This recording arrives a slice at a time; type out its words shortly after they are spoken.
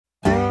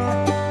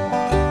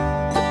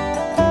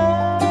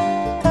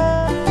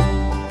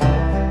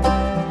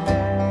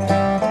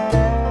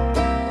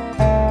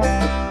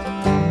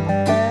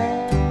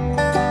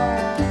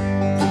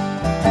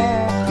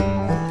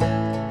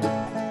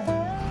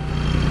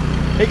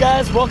Hey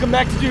guys, welcome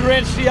back to Dude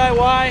Ranch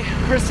DIY.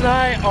 Chris and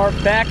I are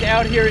back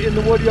out here in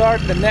the wood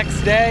yard the next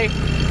day.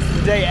 It's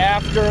the day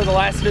after the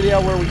last video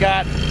where we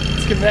got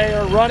this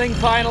conveyor running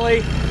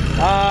finally.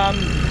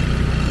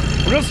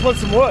 We're gonna split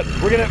some wood.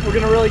 We're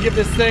gonna really give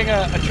this thing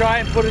a try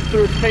and put it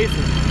through its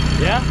paces.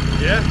 Yeah?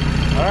 Yeah.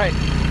 All right.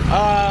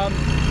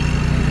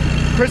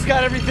 Chris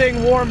got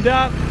everything warmed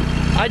up.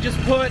 I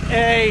just put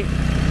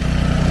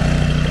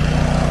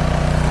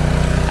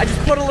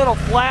a little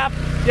flap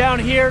down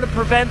here to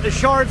prevent the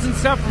shards and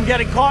stuff from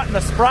getting caught in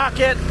the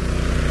sprocket.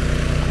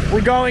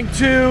 We're going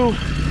to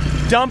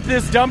dump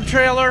this dump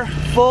trailer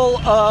full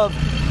of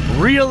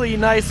really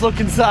nice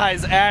looking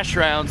size ash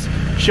rounds.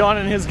 Sean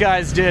and his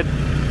guys did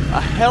a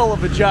hell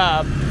of a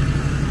job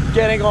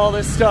getting all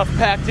this stuff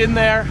packed in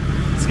there.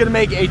 It's gonna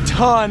make a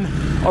ton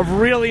of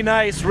really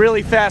nice,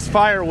 really fast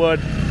firewood.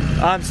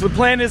 So the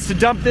plan is to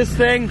dump this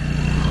thing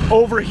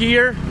over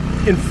here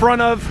in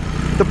front of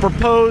the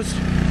proposed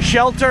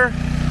shelter.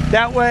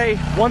 That way,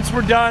 once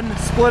we're done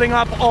splitting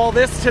up all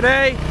this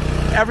today,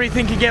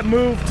 everything can get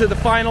moved to the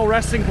final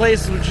resting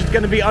place, which is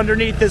gonna be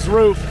underneath this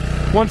roof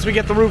once we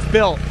get the roof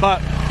built.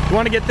 But we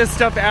wanna get this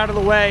stuff out of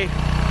the way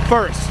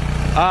first.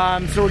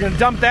 So we're gonna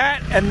dump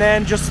that and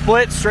then just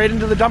split straight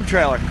into the dump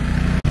trailer.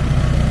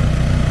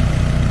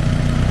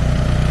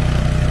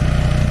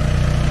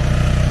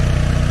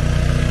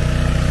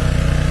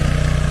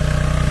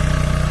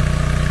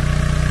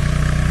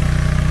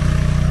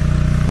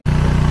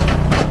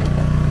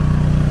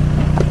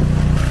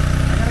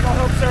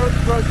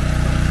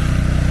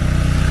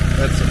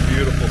 That's some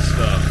beautiful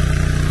stuff.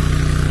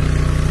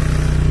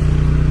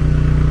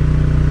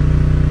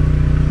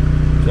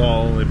 It's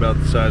all only about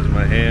the size of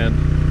my hand.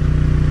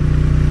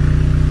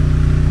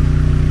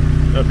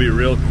 That'll be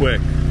real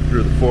quick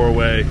through the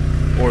 4-way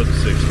or the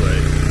 6-way.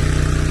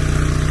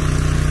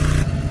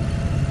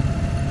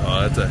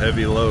 Oh, that's a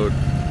heavy load.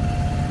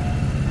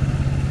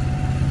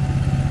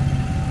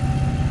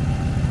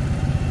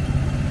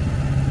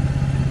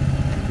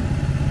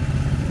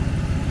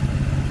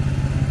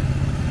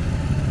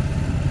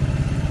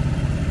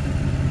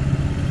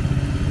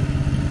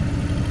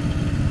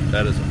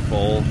 That is a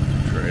full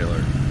trailer.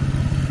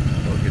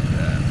 Look at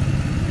that.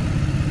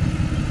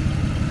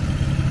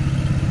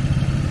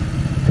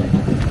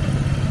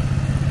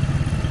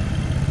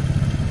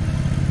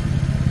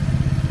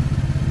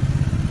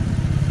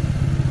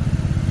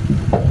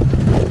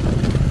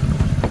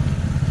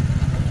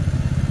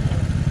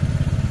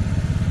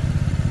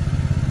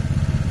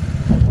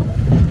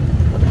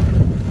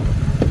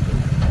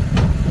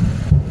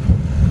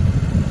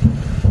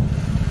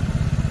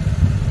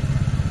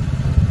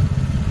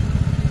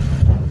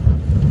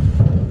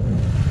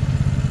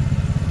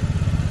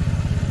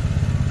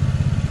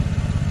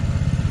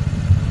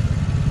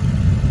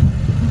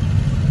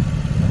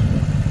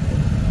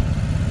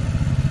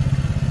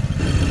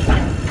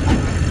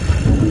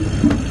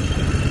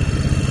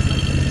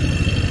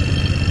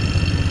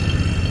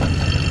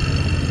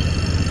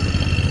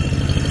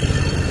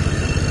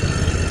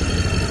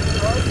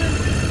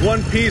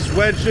 One piece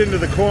wedged into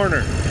the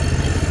corner.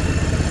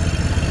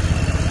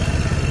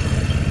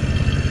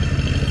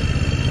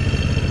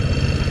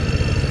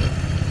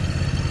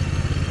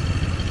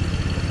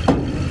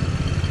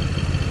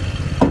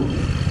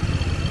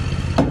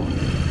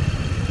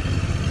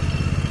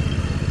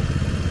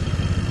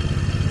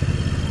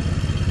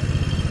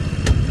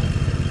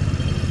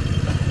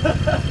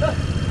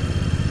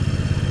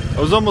 I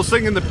was almost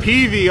thinking the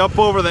PV up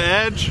over the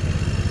edge.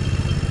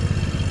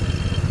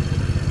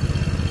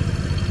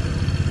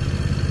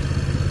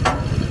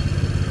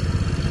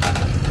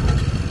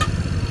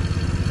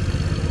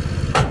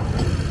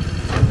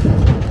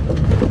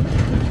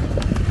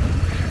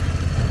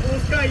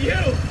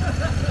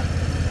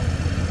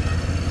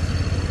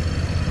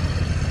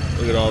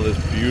 Look at all this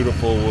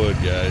beautiful wood,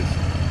 guys.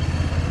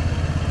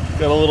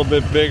 Got a little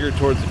bit bigger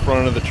towards the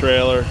front of the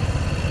trailer.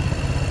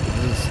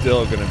 This is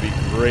still going to be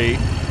great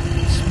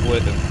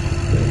splitting.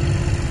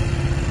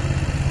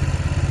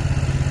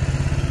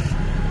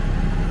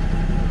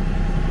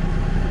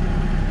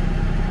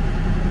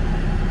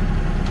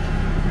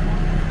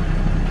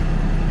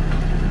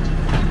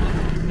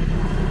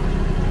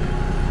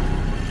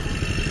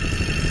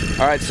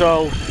 All right,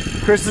 so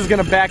Chris is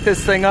gonna back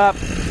this thing up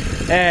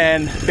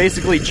and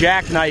basically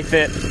jackknife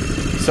it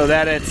so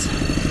that it's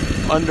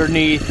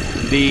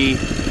underneath the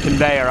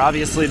conveyor.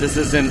 Obviously, this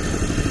isn't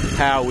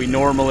how we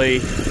normally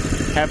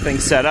have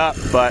things set up,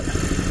 but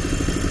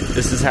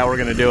this is how we're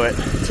gonna do it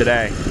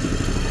today.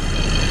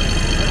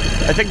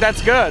 I think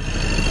that's good.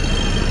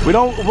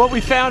 What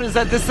we found is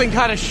that this thing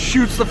kind of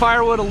shoots the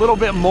firewood a little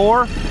bit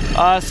more,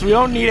 so we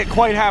don't need it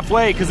quite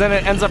halfway because then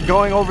it ends up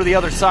going over the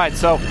other side.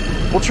 So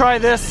we'll try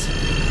this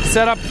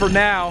setup for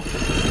now.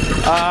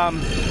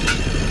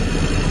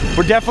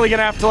 We're definitely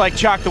gonna have to like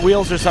chock the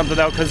wheels or something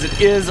though, because it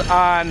is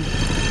on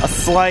a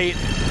slight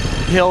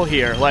hill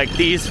here. Like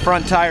these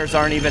front tires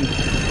aren't even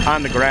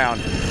on the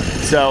ground,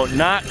 so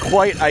not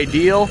quite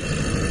ideal,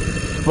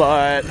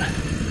 but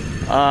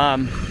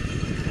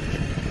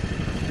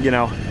you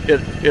know,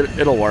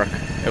 it'll work.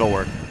 It'll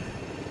work.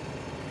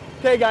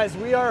 Okay guys,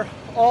 we are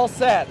all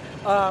set.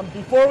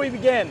 Before we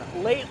begin,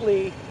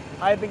 lately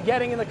I've been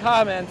getting in the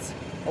comments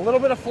a little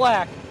bit of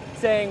flack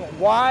saying,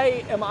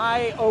 why am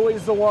I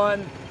always the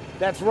one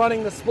that's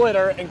running the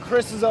splitter and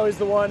Chris is always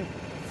the one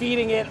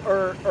feeding it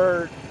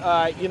or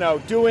you know,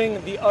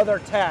 doing the other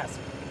task.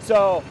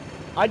 So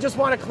I just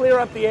want to clear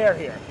up the air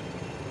here.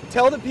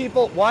 Tell the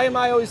people, why am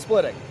I always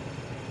splitting?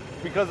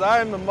 Because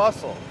I am the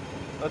muscle.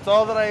 That's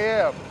all that I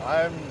am.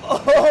 I'm.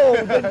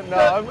 Oh,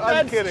 no,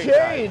 I'm kidding.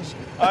 Changed.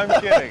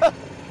 I'm kidding.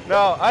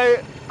 No,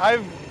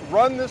 I've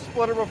run this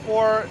splitter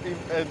before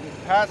in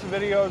past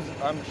videos.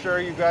 I'm sure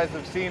you guys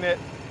have seen it.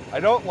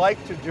 I don't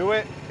like to do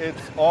it. It's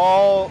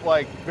all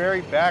like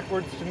very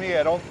backwards to me.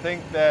 I don't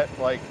think that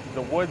like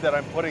the wood that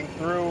I'm putting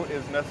through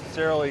is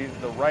necessarily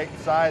the right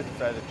size.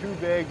 It's either too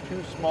big,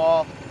 too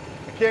small.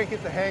 I can't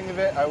get the hang of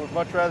it. I would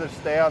much rather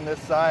stay on this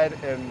side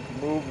and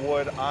move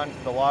wood onto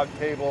the log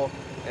table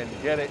and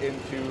get it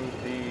into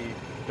the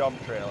dump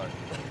trailer.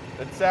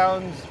 It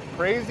sounds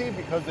crazy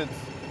because it's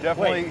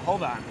definitely... Wait,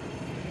 hold on.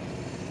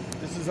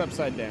 This is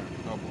upside down.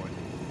 Oh boy.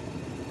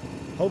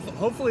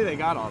 Hopefully they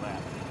got all that.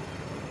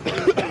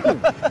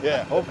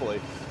 Yeah,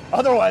 hopefully.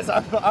 Otherwise,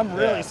 I'm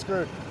really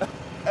screwed.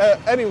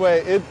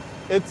 Anyway,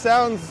 it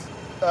sounds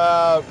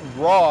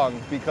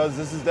wrong because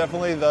this is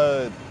definitely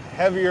the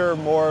heavier,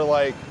 more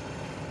like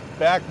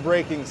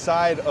back-breaking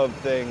side of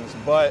things,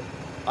 but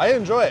I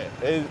enjoy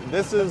it.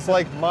 This is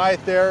like my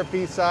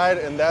therapy side,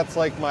 and that's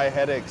like my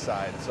headache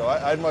side. So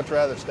I'd much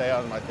rather stay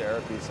on my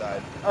therapy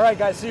side. All right,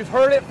 guys, so you've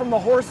heard it from the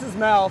horse's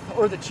mouth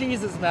or the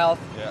cheese's mouth.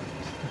 Yeah.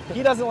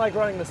 He doesn't like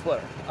running the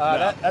splitter.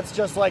 No. That's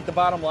just like the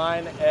bottom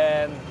line,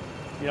 and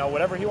you know,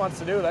 whatever he wants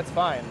to do, that's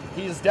fine.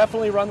 He's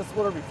definitely run the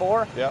splitter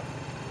before. Yeah.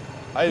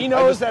 He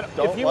knows that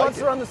if he wants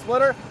to run the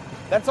splitter,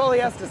 that's all he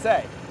has to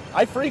say.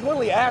 I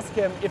frequently ask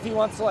him if he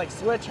wants to like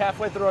switch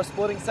halfway through our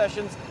splitting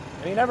sessions,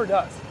 and he never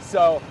does.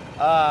 So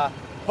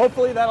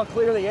hopefully that'll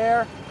clear the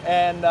air,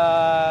 and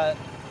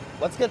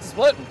let's get to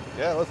splitting.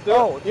 Yeah, let's do it.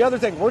 Oh, the other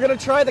thing, we're gonna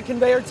try the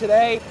conveyor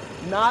today,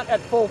 not at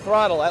full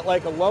throttle, at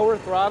like a lower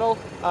throttle,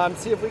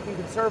 see if we can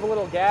conserve a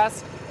little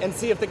gas, and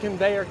see if the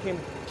conveyor can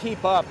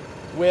keep up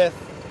with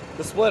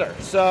the splitter.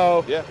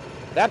 So yeah.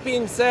 That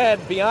being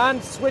said,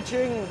 beyond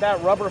switching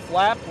that rubber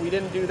flap, we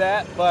didn't do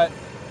that, but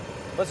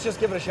let's just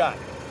give it a shot.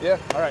 Yeah.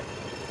 All right.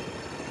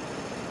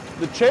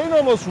 The chain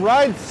almost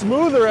rides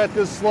smoother at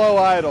this slow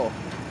idle.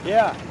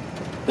 Yeah.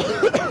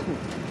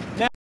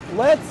 Now,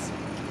 let's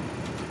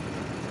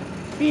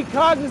be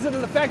cognizant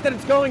of the fact that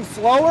it's going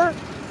slower.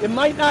 It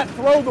might not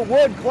throw the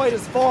wood quite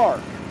as far.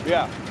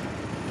 Yeah.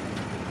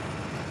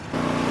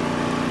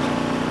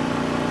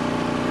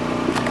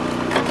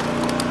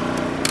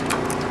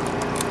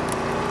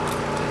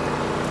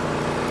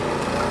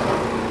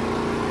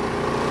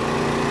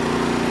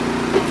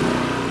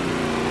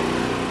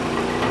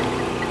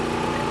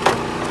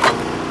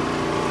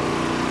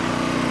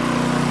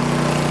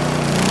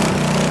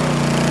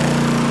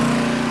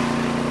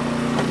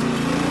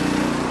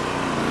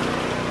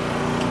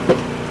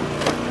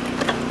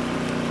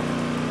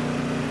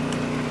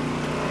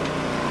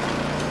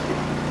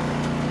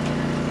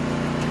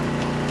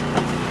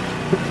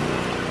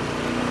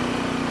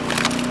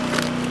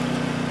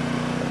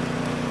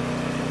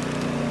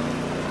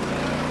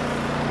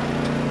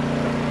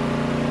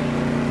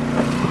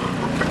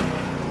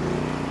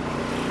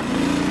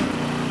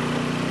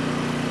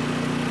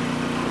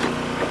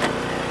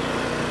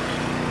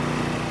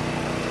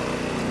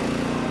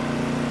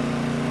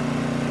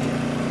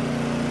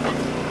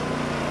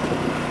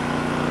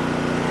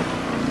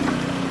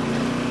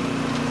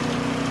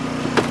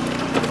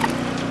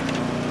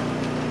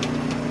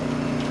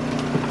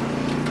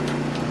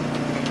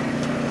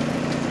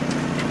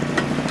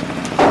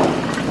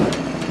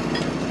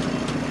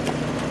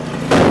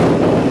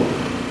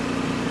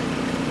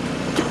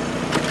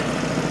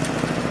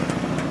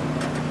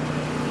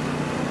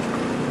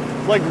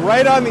 Like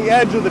right on the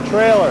edge of the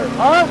trailer.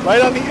 Huh?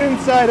 Right on the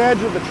inside edge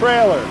of the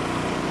trailer.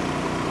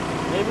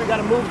 Maybe we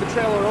gotta move the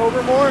trailer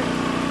over more.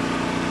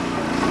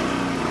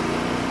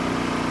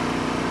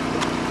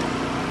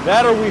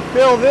 That or we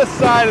fill this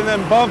side and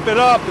then bump it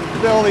up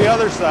and fill the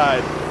other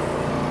side.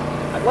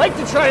 I'd like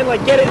to try and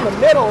like get it in the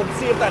middle and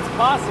see if that's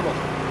possible.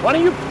 Why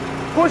don't you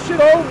push it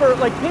over,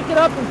 like pick it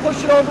up and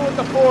push it over with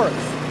the forks.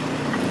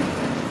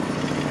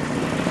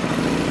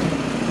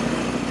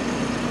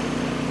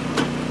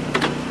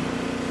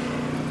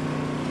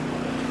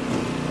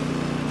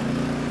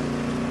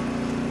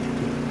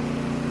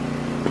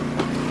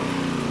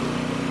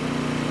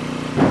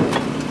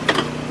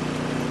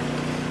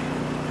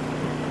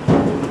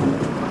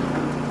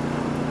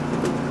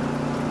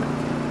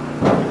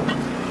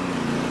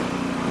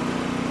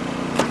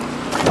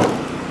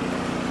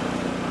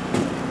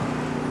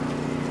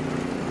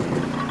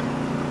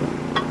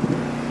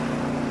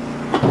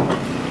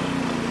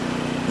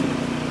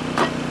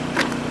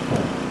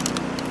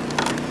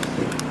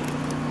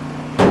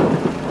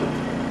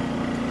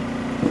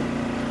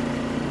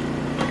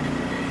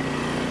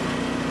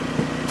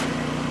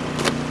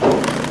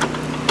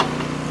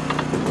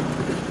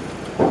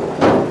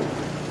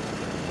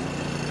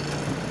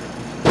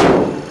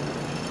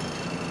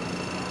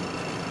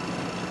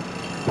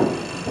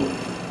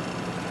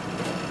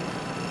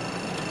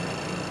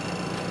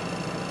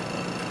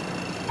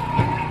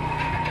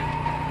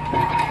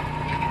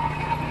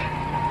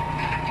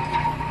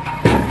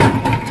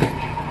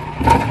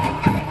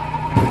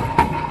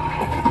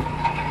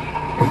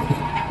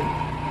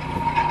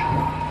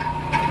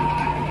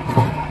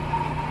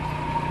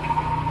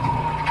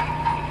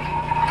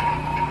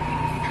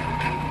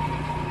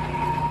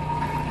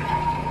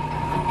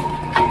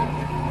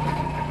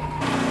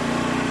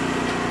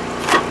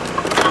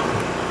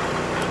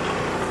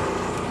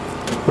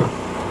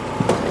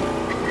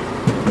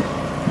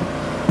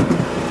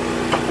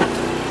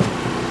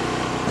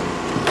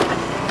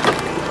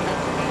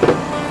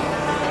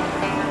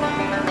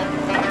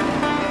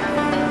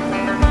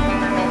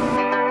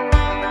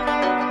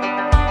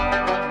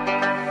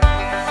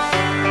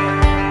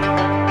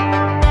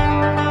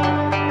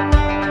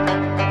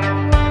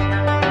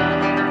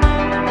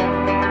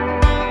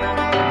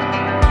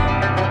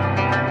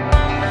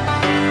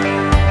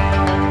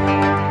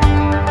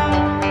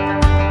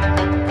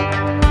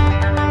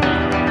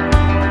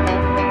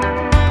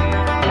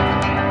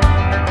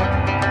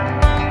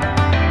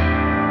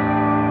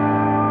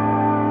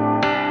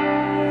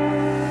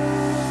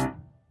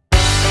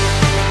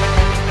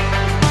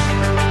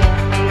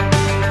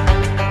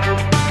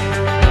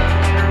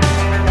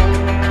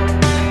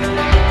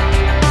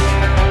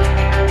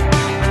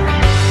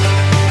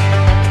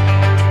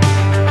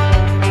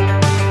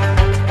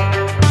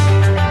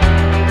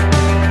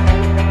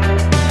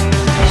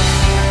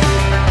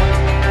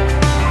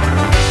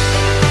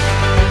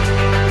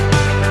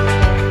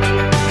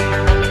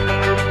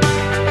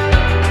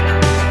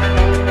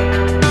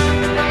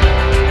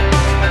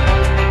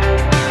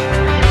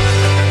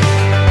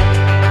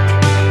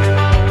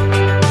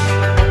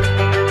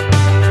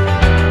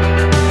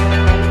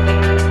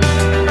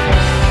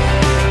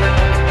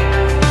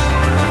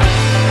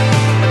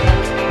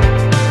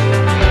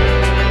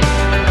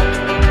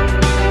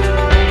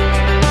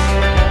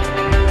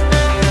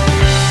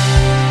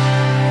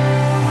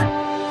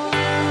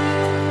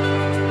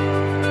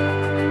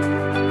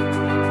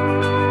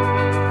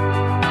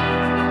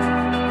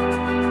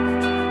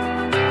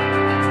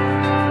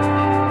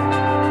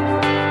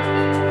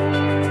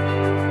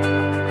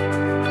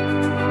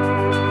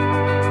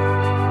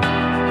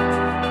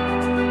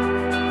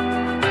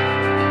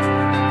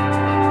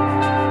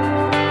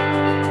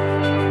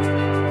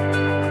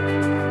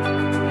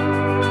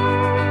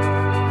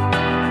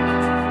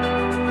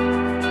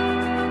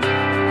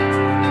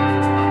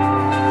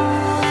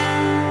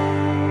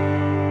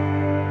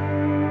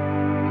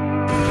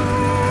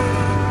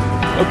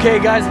 Okay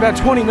guys, about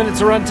 20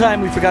 minutes of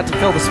runtime. We forgot to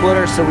fill the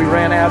splitter, so we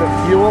ran out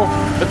of fuel,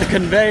 but the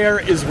conveyor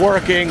is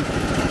working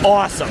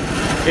awesome.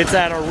 It's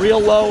at a real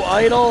low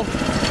idle,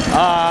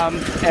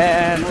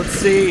 and let's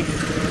see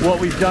what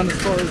we've done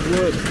as far as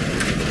wood.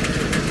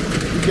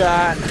 We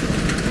got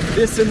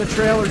this in the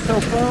trailer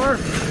so far.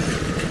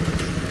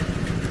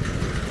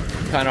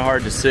 Kind of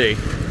hard to see.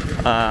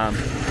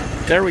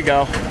 There we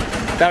go.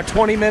 About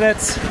 20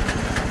 minutes,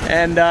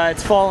 and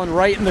it's fallen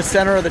right in the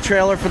center of the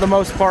trailer for the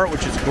most part,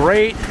 which is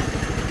great.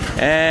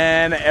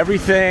 And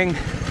everything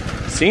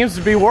seems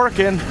to be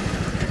working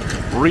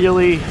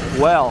really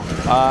well.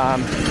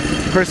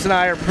 Chris and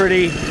I are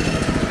pretty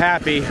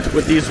happy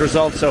with these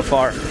results so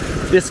far.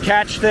 This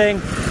catch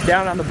thing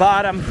down on the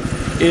bottom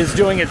is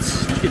doing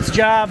its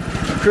job.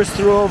 Chris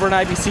threw over an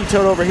IBC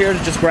tote over here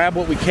to just grab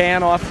what we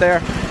can off there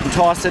and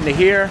toss into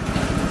here.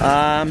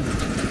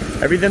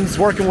 Everything's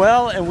working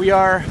well, and we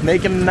are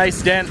making a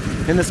nice dent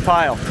in this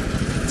pile.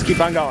 Let's keep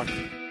on going.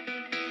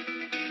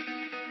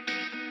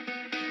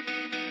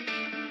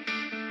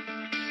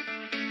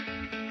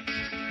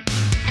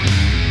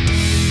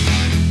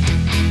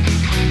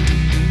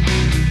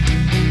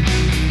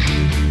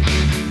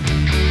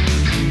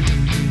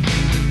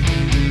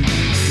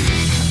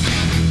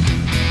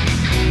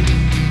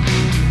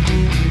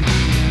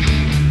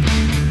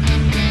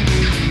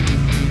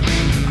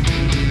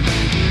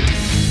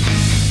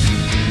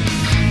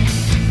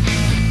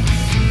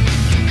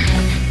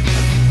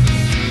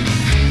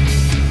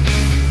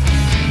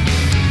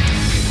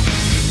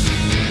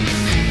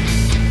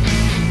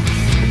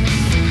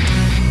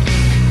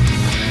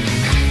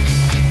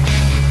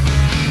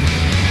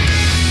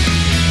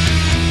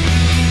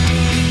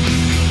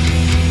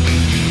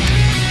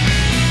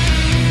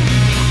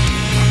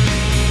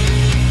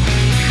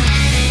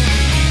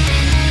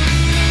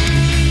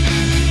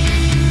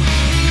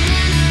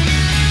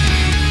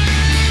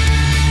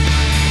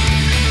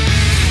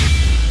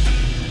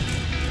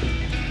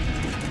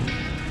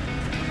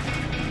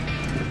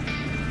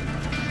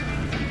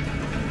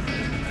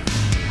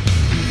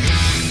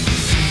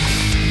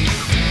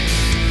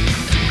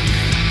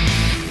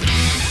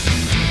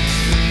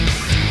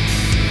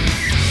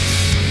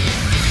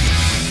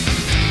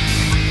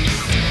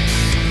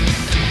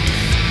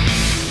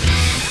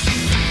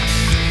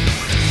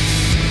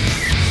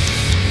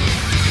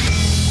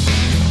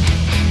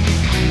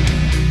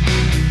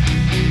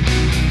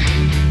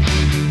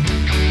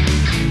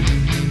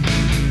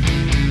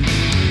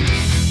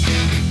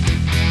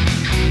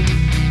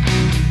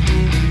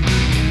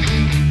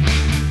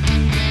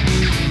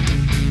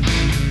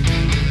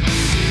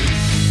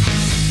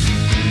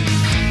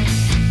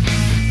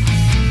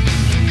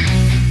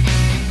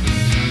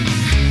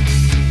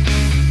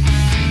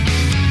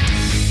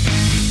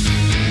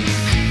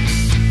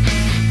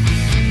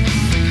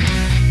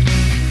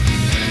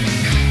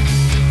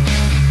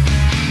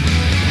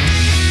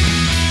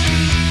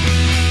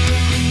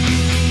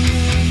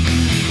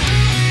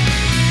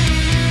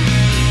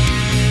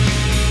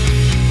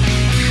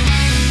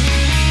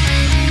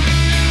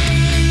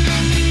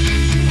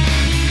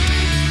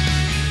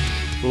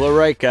 Well, all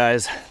right,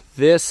 guys,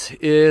 this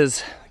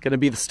is going to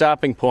be the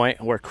stopping point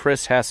where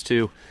Chris has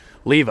to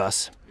leave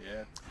us.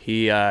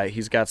 Yeah.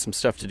 He's got some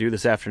stuff to do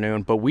this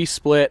afternoon, but we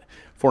split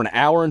for an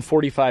hour and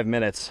 45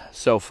 minutes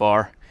so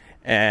far,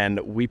 and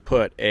we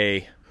put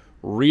a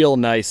real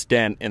nice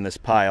dent in this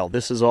pile.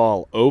 This is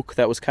all oak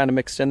that was kind of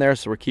mixed in there,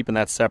 so we're keeping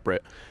that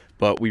separate,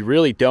 but we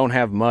really don't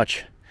have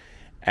much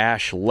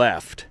ash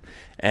left.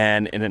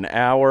 And in an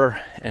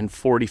hour and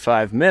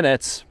 45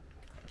 minutes,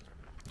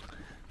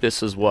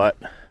 this is what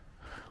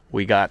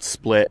we got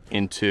split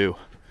into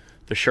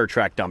the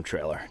Sure-Trac dump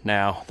trailer.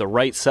 Now, the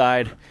right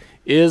side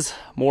is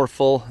more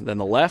full than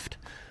the left.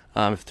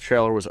 If the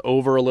trailer was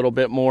over a little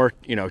bit more,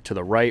 you know, to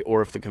the right,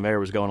 or if the conveyor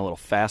was going a little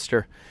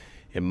faster,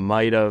 it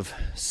might have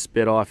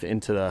spit off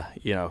into the,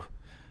 you know,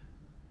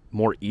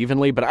 more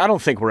evenly. But I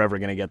don't think we're ever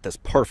going to get this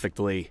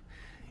perfectly,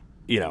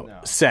 you know,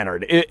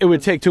 centered. It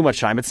would take too much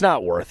time. It's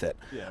not worth it.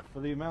 Yeah, for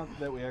the amount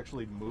that we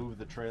actually move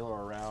the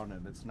trailer around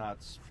and it's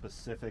not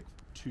specific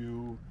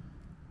to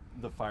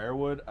the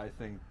firewood, I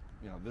think,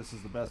 you know, this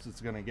is the best it's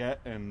going to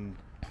get. And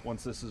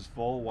once this is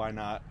full, why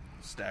not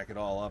stack it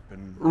all up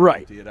and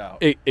empty it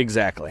out?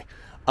 Exactly.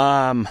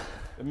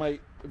 It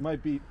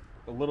might be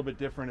a little bit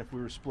different if we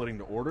were splitting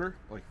to order,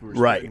 like if we were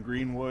splitting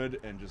green wood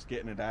and just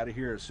getting it out of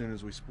here as soon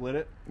as we split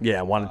it. Yeah,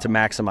 I wanted to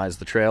maximize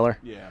the trailer.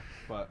 Yeah,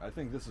 but I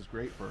think this is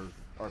great for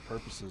our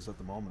purposes at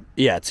the moment.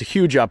 Yeah, it's a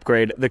huge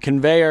upgrade. The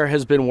conveyor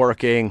has been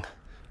working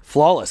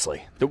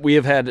flawlessly. We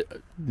have had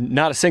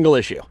not a single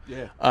issue.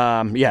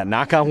 Yeah,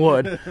 knock on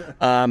wood.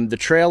 The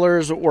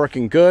trailer's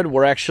working good.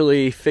 We're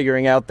actually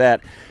figuring out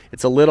that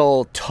it's a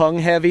little tongue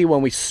heavy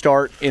when we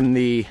start in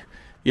the,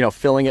 you know,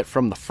 filling it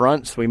from the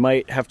front. So we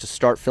might have to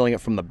start filling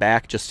it from the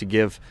back just to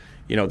give,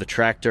 you know, the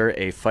tractor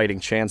a fighting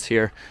chance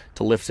here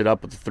to lift it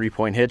up with the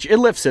 3-point hitch. It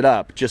lifts it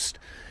up, just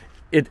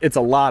it's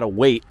a lot of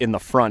weight in the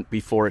front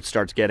before it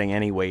starts getting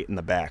any weight in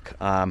the back.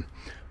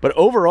 But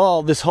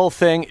overall, this whole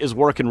thing is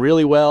working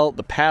really well.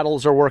 The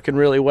paddles are working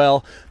really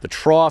well. The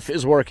trough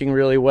is working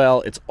really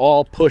well. It's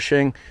all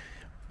pushing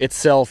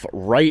itself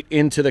right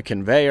into the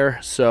conveyor,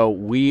 so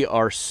we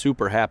are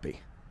super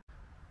happy.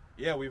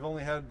 Yeah, we've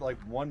only had like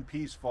one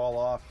piece fall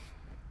off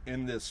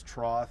in this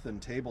trough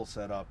and table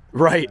setup.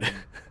 Right.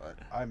 And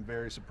I'm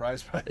very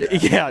surprised by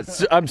that. Yeah,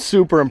 I'm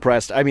super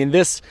impressed. I mean,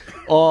 this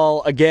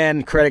all,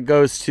 again, credit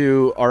goes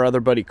to our other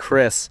buddy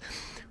Chris.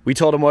 We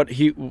told him what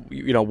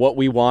what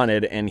we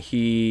wanted, and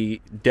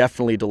he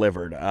definitely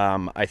delivered.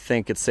 I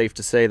think it's safe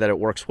to say that it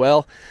works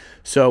well.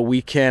 So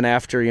we can,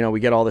 after we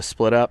get all this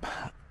split up,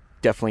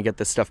 definitely get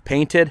this stuff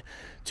painted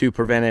to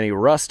prevent any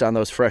rust on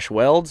those fresh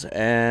welds,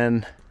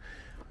 and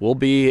we'll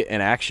be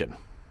in action.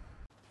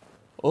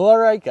 All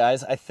right,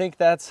 guys, I think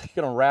that's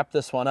gonna wrap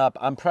this one up.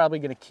 I'm probably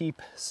gonna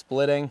keep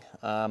splitting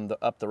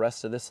up the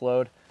rest of this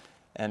load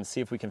and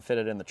see if we can fit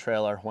it in the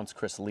trailer once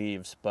Chris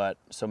leaves. But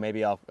so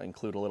maybe I'll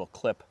include a little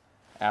clip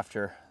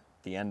after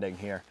the ending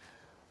here,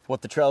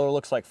 what the trailer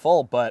looks like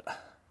full, but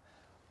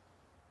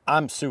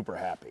I'm super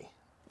happy.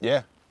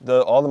 Yeah,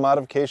 all the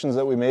modifications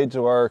that we made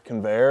to our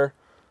conveyor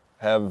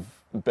have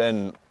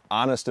been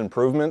honest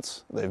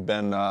improvements. They've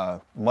been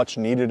much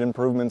needed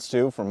improvements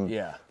too, from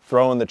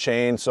throwing the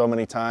chain so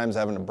many times,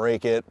 having to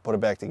break it, put it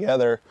back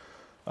together.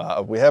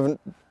 We haven't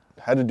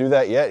had to do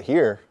that yet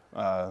here,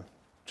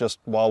 just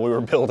while we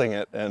were building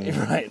it. And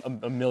right,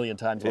 a million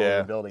times while we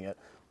were building it.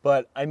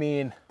 But I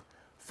mean,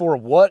 for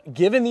what,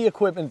 given the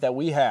equipment that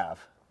we have,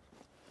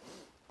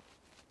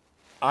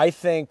 I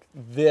think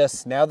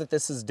this, now that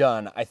this is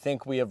done, I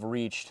think we have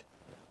reached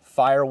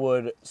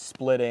firewood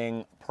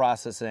splitting,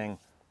 processing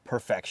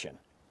perfection.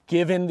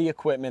 Given the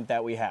equipment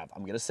that we have.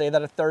 I'm gonna say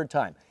that a third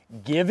time.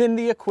 Given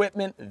the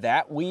equipment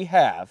that we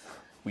have,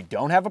 we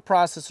don't have a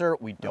processor,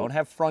 we don't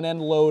have front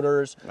end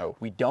loaders,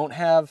 we don't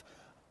have,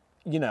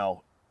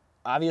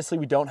 obviously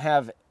we don't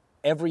have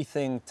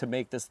everything to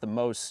make this the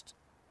most,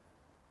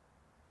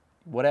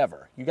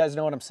 whatever. You guys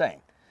know what I'm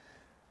saying.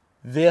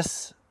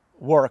 This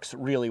works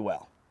really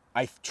well.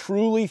 I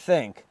truly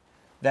think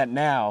that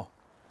now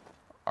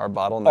our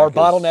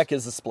bottleneck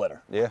is the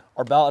splitter. Yeah.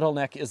 Our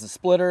bottleneck is the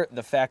splitter.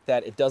 The fact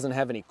that it doesn't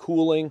have any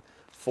cooling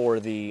for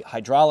the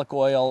hydraulic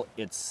oil,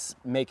 it's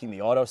making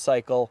the auto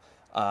cycle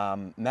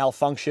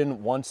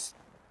malfunction once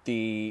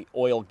the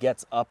oil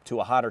gets up to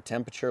a hotter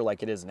temperature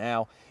like it is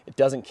now. It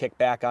doesn't kick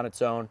back on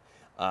its own.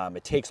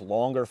 It takes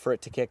longer for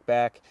it to kick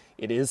back.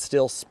 It is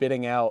still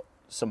spitting out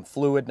some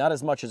fluid, not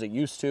as much as it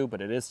used to,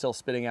 but it is still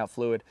spitting out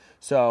fluid.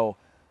 So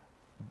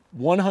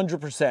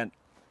 100%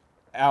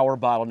 our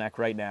bottleneck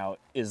right now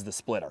is the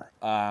splitter.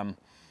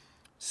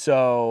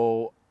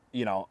 So,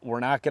 we're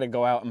not going to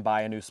go out and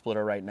buy a new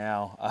splitter right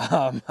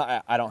now.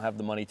 I don't have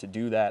the money to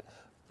do that.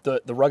 The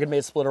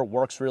RuggedMade splitter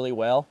works really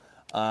well,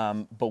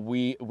 but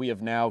we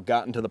have now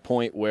gotten to the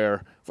point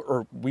where,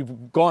 or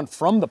we've gone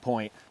from the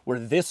point where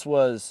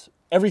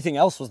everything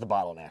else was the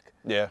bottleneck.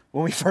 Yeah.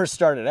 When we first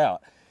started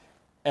out.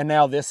 And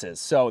now this is.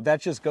 So that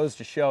just goes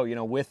to show,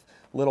 with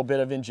a little bit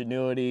of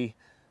ingenuity,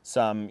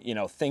 some,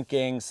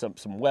 thinking,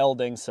 some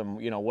welding, some,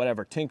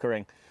 whatever,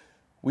 tinkering,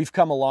 we've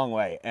come a long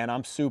way. And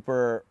I'm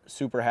super,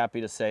 super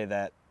happy to say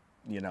that,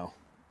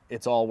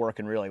 it's all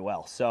working really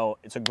well. So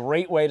it's a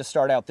great way to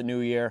start out the new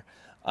year.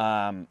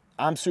 I'm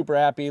super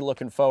happy,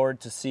 looking forward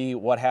to see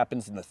what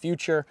happens in the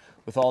future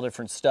with all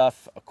different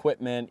stuff,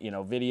 equipment,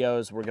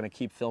 videos. We're going to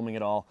keep filming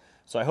it all.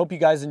 So I hope you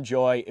guys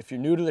enjoy. If you're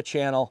new to the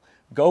channel,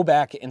 go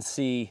back and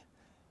see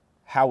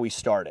how we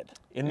started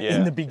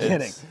in the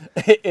beginning.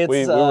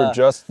 We were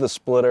just the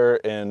splitter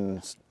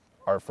in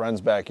our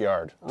friend's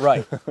backyard.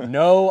 Right.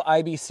 No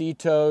IBC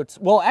totes.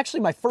 Well,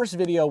 actually, my first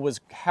video was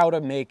how to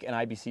make an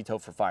IBC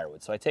tote for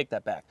firewood, so I take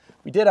that back.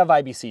 We did have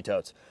IBC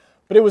totes,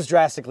 but it was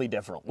drastically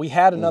different. We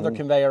had another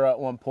conveyor at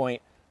one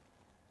point.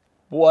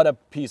 What a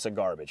piece of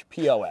garbage.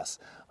 POS.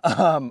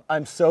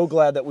 I'm so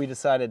glad that we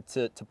decided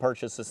to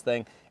purchase this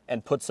thing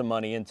and put some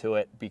money into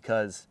it,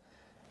 because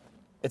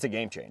it's a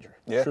game changer.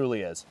 It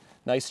truly is.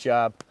 Nice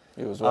job.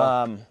 You as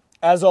well.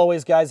 As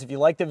always, guys, if you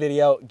liked the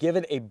video, give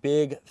it a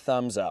big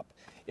thumbs up.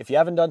 If you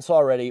haven't done so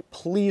already,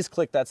 please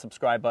click that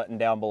subscribe button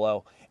down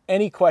below.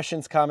 Any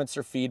questions, comments,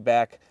 or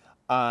feedback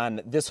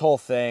on this whole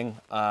thing,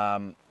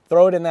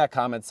 throw it in that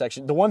comment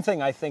section. The one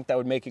thing I think that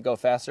would make it go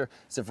faster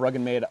is if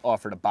RuggedMade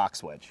offered a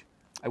box wedge.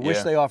 I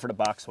wish they offered a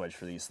box wedge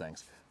for these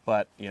things,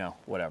 but,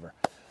 whatever.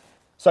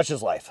 Such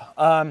is life.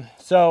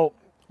 So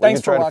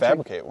thanks for watching. We could try to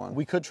fabricate one.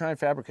 We could try and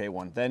fabricate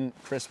one. Then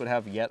Chris would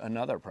have yet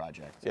another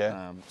project.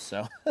 Yeah.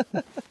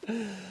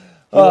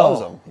 He loves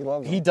them. He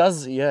loves them. He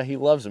does. Yeah, he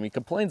loves them. He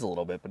complains a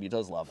little bit, but he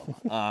does love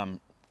them.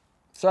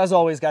 So as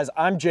always, guys,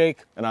 I'm Jake.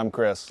 And I'm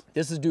Chris.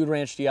 This is Dude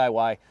Ranch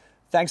DIY.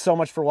 Thanks so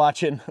much for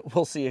watching.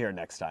 We'll see you here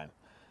next time.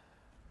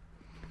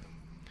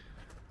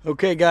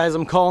 Okay, guys,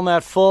 I'm calling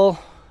that full.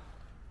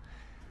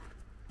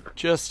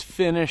 Just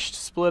finished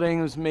splitting.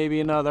 It was maybe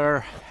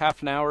another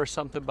half an hour or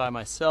something by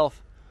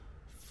myself.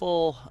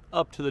 Full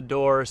up to the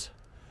doors.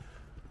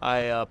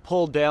 I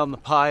pulled down the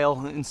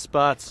pile in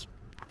spots.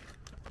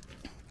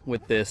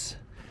 with this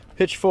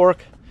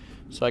pitchfork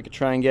so I could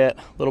try and get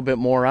a little bit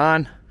more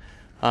on.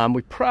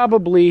 We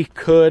probably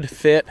could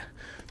fit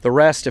the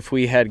rest if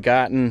we had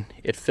gotten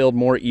it filled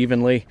more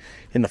evenly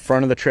in the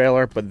front of the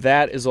trailer, but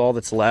that is all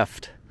that's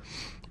left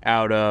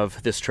out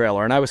of this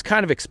trailer. And I was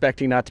kind of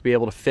expecting not to be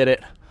able to fit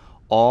it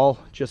all,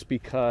 just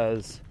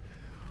because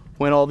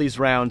when all these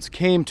rounds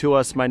came to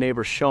us, my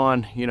neighbor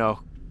Sean, you know,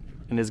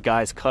 and his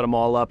guys cut them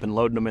all up and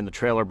loaded them in the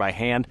trailer by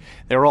hand.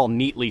 They were all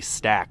neatly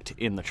stacked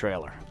in the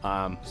trailer.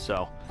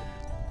 So,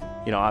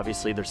 you know,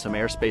 obviously there's some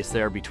airspace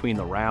there between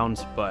the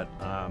rounds, but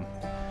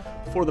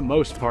for the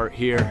most part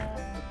here,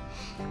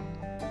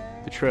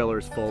 the trailer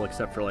is full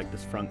except for like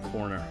this front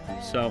corner.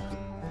 So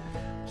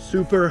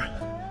super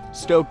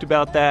stoked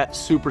about that,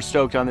 super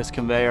stoked on this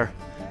conveyor.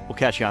 We'll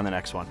catch you on the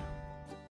next one.